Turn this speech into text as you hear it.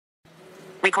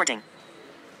Recording.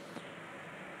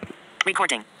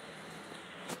 Recording.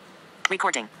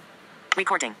 Recording.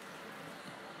 Recording.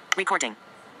 Recording.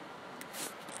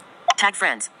 Tag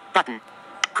friends. Button.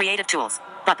 Creative tools.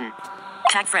 Button.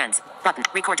 Tag friends. Button.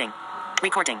 Recording.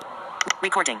 Recording.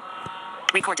 Recording.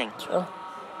 Recording. Sure.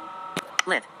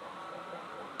 Live.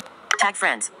 Tag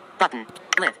friends. Button.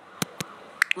 Live.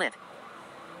 Live.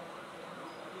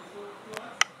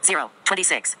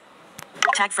 0:26.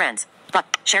 Tag friends. But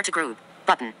share to group.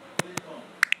 Button.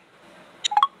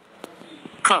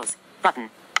 Close. Button.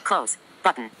 Close.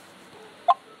 Button.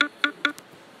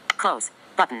 Close.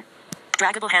 Button.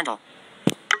 Draggable handle.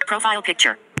 Profile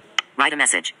picture. Write a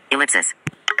message. Ellipsis.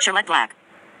 Select black.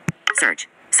 Search.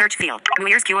 Search field.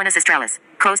 Muir's Q&S Australis.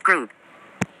 Closed group.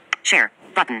 Share.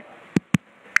 Button.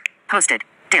 Posted.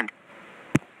 Dimmed.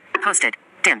 Posted.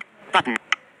 Dimmed. Button.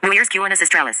 Muir's Q&S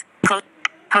Australis. Close.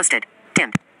 Posted.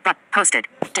 Dimmed. But posted.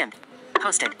 Dimmed.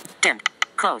 Posted. Dimmed.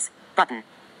 Close. Button.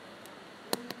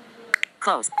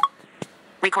 Close.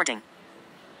 Recording.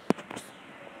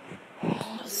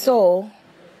 So,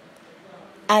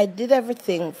 I did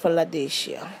everything for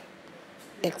Ladacia,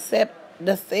 except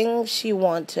the thing she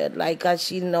wanted, like as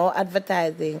she know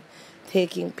advertising,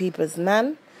 taking people's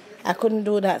man. I couldn't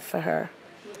do that for her.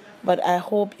 But I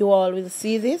hope you all will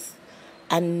see this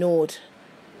and note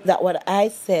that what I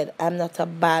said, I'm not a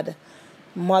bad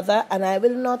mother, and I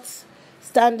will not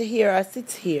stand here or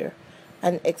sit here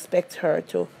and expect her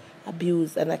to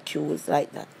abuse and accuse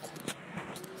like that.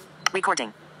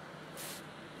 Recording.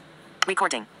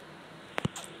 Recording.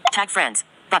 Tag friends.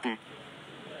 Button.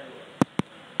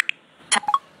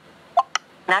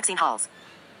 Maxine Halls.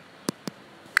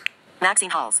 Maxine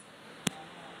Halls.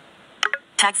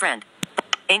 Tag friend.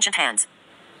 Ancient hands.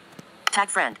 Tag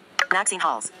friend. Maxine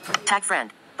Halls. Tag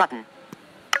friend. Button.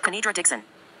 Kanidra Dixon.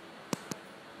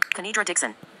 Kanidra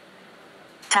Dixon.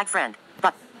 Tag friend.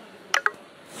 But.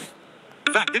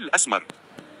 فهد الأسمر.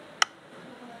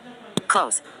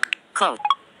 Close. Close.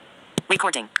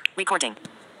 Recording. Recording.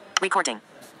 Recording.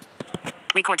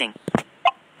 Recording.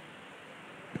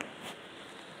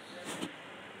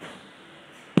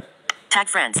 Tag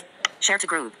friends. Share to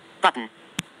group. Button.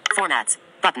 Formats.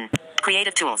 Button.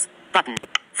 Creative tools. Button.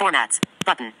 Formats.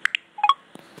 Button.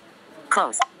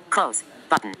 Close. Close.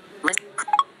 Button. List.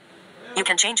 You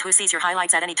can change who sees your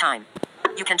highlights at any time.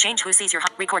 You can change who sees your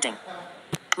recording.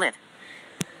 Live.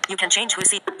 You can change who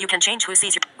see. You can change who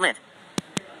sees your live.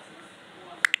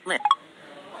 Live.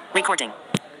 Recording.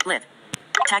 Live.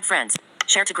 Tag friends.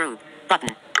 Share to group.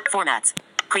 Button. Formats.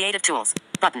 Creative tools.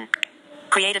 Button.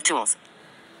 Creative tools.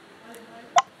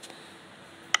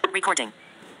 Recording.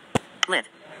 Live.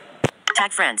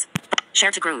 Tag friends.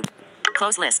 Share to group.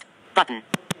 Close list. Button.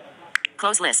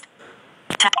 Close list.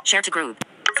 Tag. Share to group.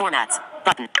 Formats.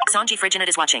 Button. Sanji Friginet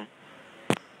is watching.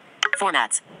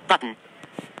 Formats. Button.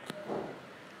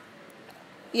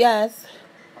 Yes.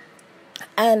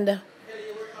 And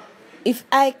if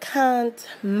I can't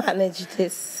manage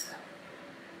this,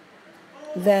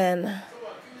 then,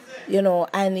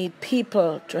 I need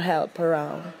people to help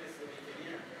around.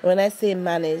 When I say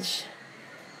manage,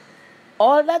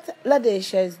 all that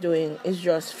Ladacia is doing is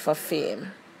just for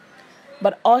fame.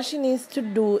 But all she needs to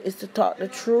do is to talk the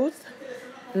truth,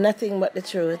 nothing but the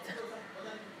truth.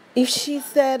 If she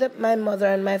said my mother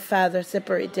and my father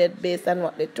separated based on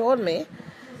what they told me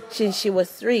since she was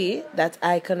 3, that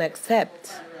I can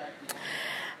accept.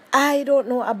 I don't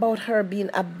know about her being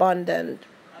abandoned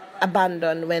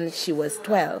when she was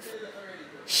 12.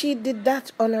 She did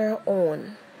that on her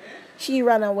own. She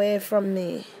ran away from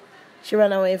me. She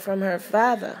ran away from her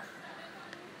father.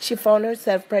 She found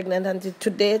herself pregnant, and to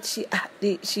date she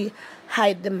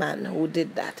hid the man who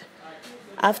did that.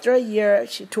 After a year,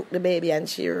 she took the baby and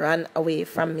she ran away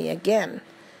from me again.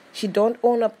 She don't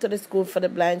own up to the school for the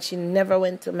blind. She never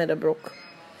went to Meadowbrook.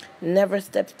 Never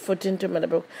stepped foot into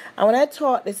Meadowbrook. And when I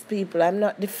taught these people, I'm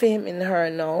not defaming her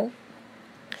now,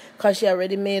 because she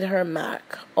already made her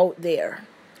mark out there.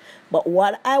 But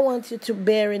what I want you to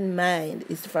bear in mind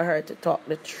is for her to talk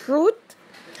the truth,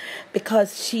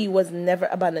 because she was never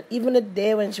abandoned. Even the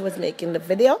day when she was making the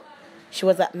video, she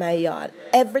was at my yard.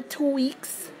 Every 2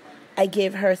 weeks, I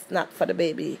gave her a snack for the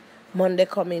baby. Monday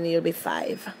coming, he'll be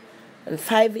 5. And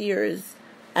 5 years,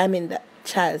 I'm in that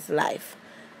child's life.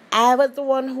 I was the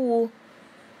one who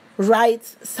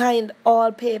signed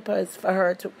all papers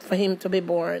for him to be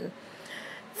born.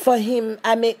 For him,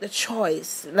 I make the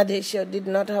choice. Ladacia did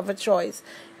not have a choice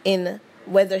in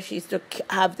whether she's to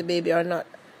have the baby or not.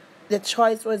 The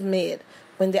choice was made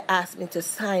when they asked me to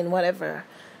sign whatever.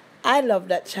 I love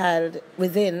that child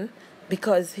within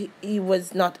because he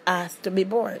was not asked to be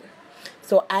born.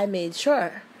 So I made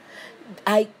sure.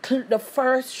 The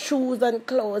first shoes and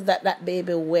clothes that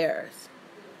baby wears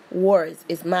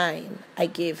is mine. I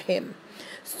gave him.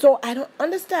 So I don't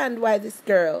understand why this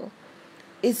girl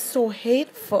is so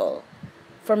hateful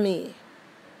for me.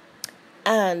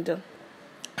 And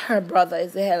her brother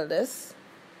is the eldest,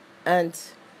 and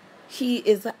he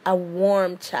is a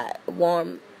warm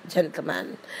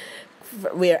gentleman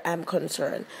where I'm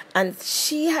concerned. And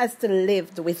she has to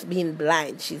live with being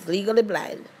blind. She's legally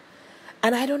blind.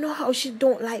 And I don't know how she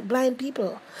don't like blind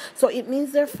people. So it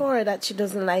means therefore that she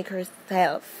doesn't like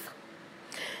herself.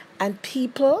 And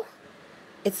people,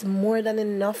 it's more than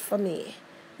enough for me.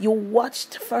 You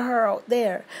watched for her out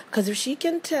there. Because if she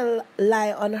can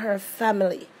lie on her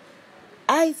family.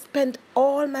 I spent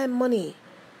all my money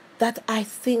that I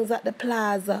sing at the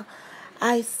plaza.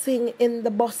 I sing in the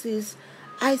buses.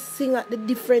 I sing at the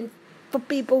different, for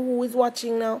people who is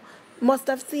watching now, must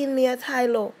have seen me at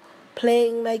high-low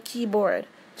playing my keyboard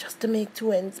just to make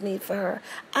 2 ends meet for her.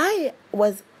 I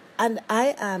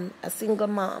am a single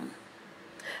mom.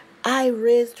 I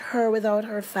raised her without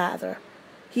her father.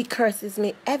 He curses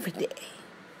me every day.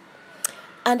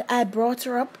 And I brought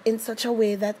her up in such a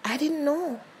way that I didn't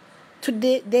know. To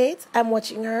date, I'm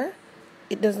watching her.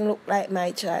 It doesn't look like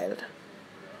my child.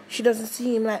 She doesn't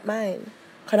seem like mine.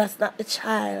 Because that's not the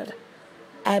child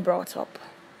I brought up.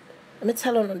 Let me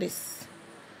tell you this.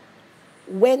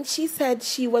 When she said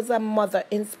she was a mother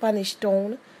in Spanish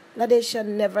Town, Ladesha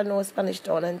never know Spanish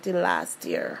Town until last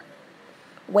year.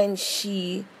 When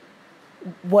she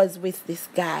was with this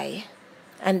guy.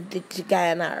 And the guy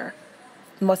and her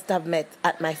must have met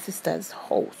at my sister's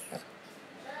house.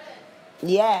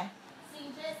 Yeah.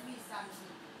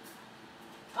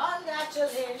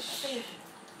 Congratulations.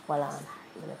 Hold on.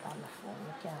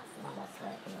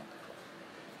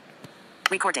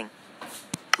 Recording.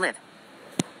 Live.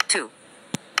 2.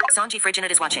 Sanji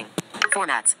Friginet is watching.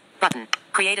 Formats. Button.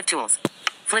 Creative tools.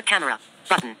 Flip camera.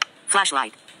 Button.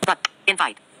 Flashlight.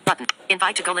 Invite. Button.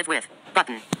 Invite to go live with.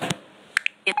 Button.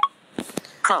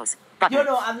 Close. Button. You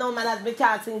know, I'm no man as me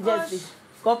can't sing Jesse.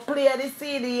 Go play the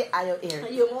CD and you hear.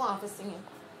 You want to sing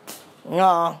it?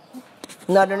 No.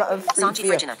 No, they're not free. Sanji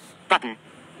Friginet. Button.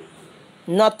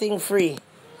 Nothing free.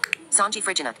 Sanji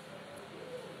Friginet.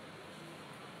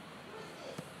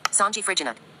 Sanji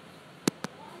Friginet.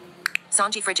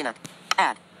 Sanji Friginet.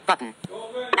 Add. Button.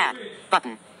 Add.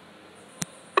 Button.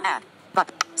 Add.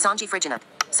 Button. Sanji Friginet.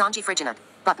 Sanji Friginet.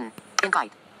 Button.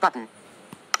 Invite. Button.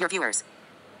 Your viewers.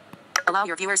 Allow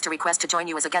your viewers to request to join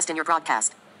you as a guest in your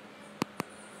broadcast.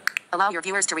 Allow your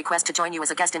viewers to request to join you as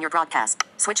a guest in your broadcast.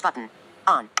 Switch button.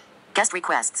 On. Guest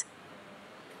requests.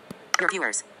 Your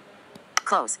viewers.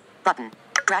 Close. Button.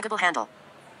 Draggable handle.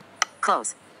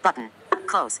 Close. Button.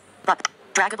 Close. Button.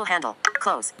 Draggable handle.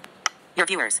 Close. Your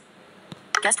viewers.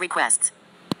 Guest requests.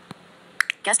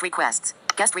 Guest requests.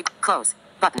 Close.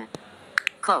 Button.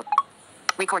 Close.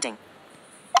 Recording.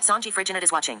 Sanji Friginet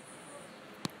is watching.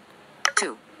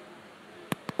 2.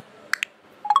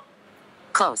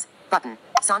 Close. Button.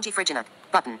 Sanji Friginet.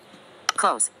 Button.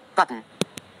 Close. Button.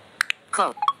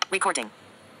 Close. Recording.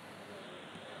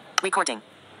 Recording.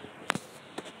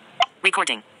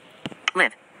 Recording.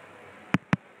 Live.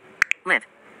 Live.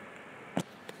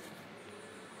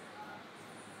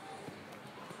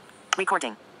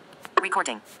 Recording.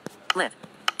 Recording. Live.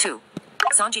 2.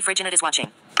 Sanji Friginet is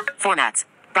watching. Formats.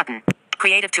 Button.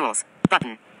 Creative tools.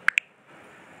 Button.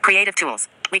 Creative tools.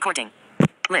 Recording.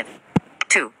 Live.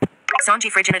 2.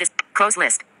 Sanji Friginet is. Close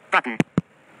list. Button.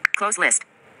 Close list.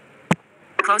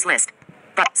 Close list.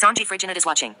 Sanji Friginet is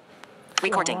watching.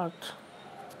 Recording.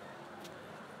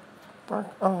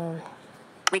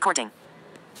 Recording.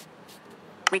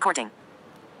 Recording.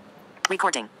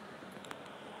 Recording.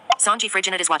 Sanji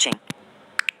Friginet is watching.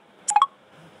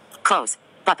 Close.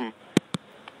 Button.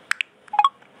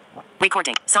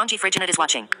 Recording. Sanji Friginet is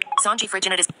watching. Sanji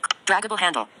Friginet is. Draggable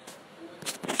handle.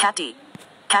 Cat D.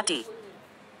 Cat D.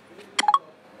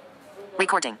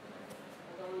 Recording.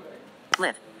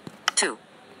 Live. 2.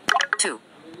 2.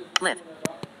 Live.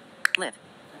 Live.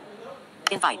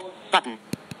 Invite. Button.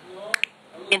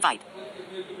 Invite.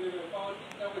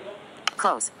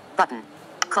 Close. Button.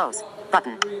 Close.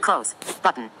 Button. Close.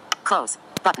 Button. Close.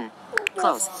 Button.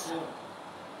 Close.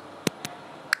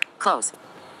 Close.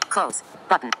 Close.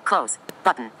 Button. Close.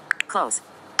 Button. Close.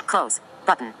 Close.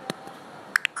 Button.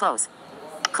 Close.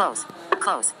 Close.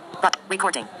 Close. But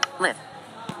recording. Live.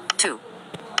 2.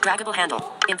 Draggable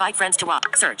handle. Invite friends to watch.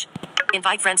 Search.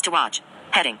 Invite friends to watch.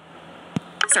 Heading.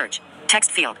 Search.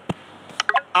 Text field.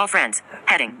 All friends.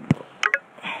 Heading.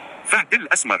 فهد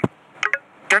الأسمر.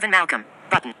 Dervin Malcolm.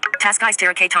 Button. Taskies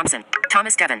Tara K. Thompson.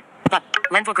 Thomas Devon. But.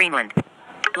 Lenville Greenland.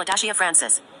 Ladashia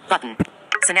Francis. Button.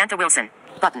 Samantha Wilson.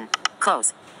 Button.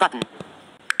 Close. Button.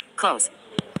 Close.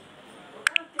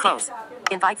 Close.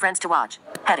 Invite friends to watch.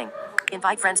 Heading.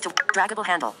 Invite friends to draggable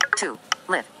handle. 2.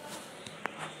 Live.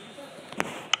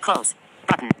 Close.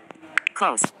 Button.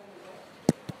 Close.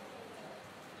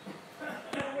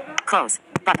 Close.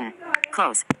 Button.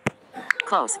 Close.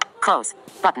 Close. Close.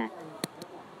 Button.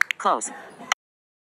 Close.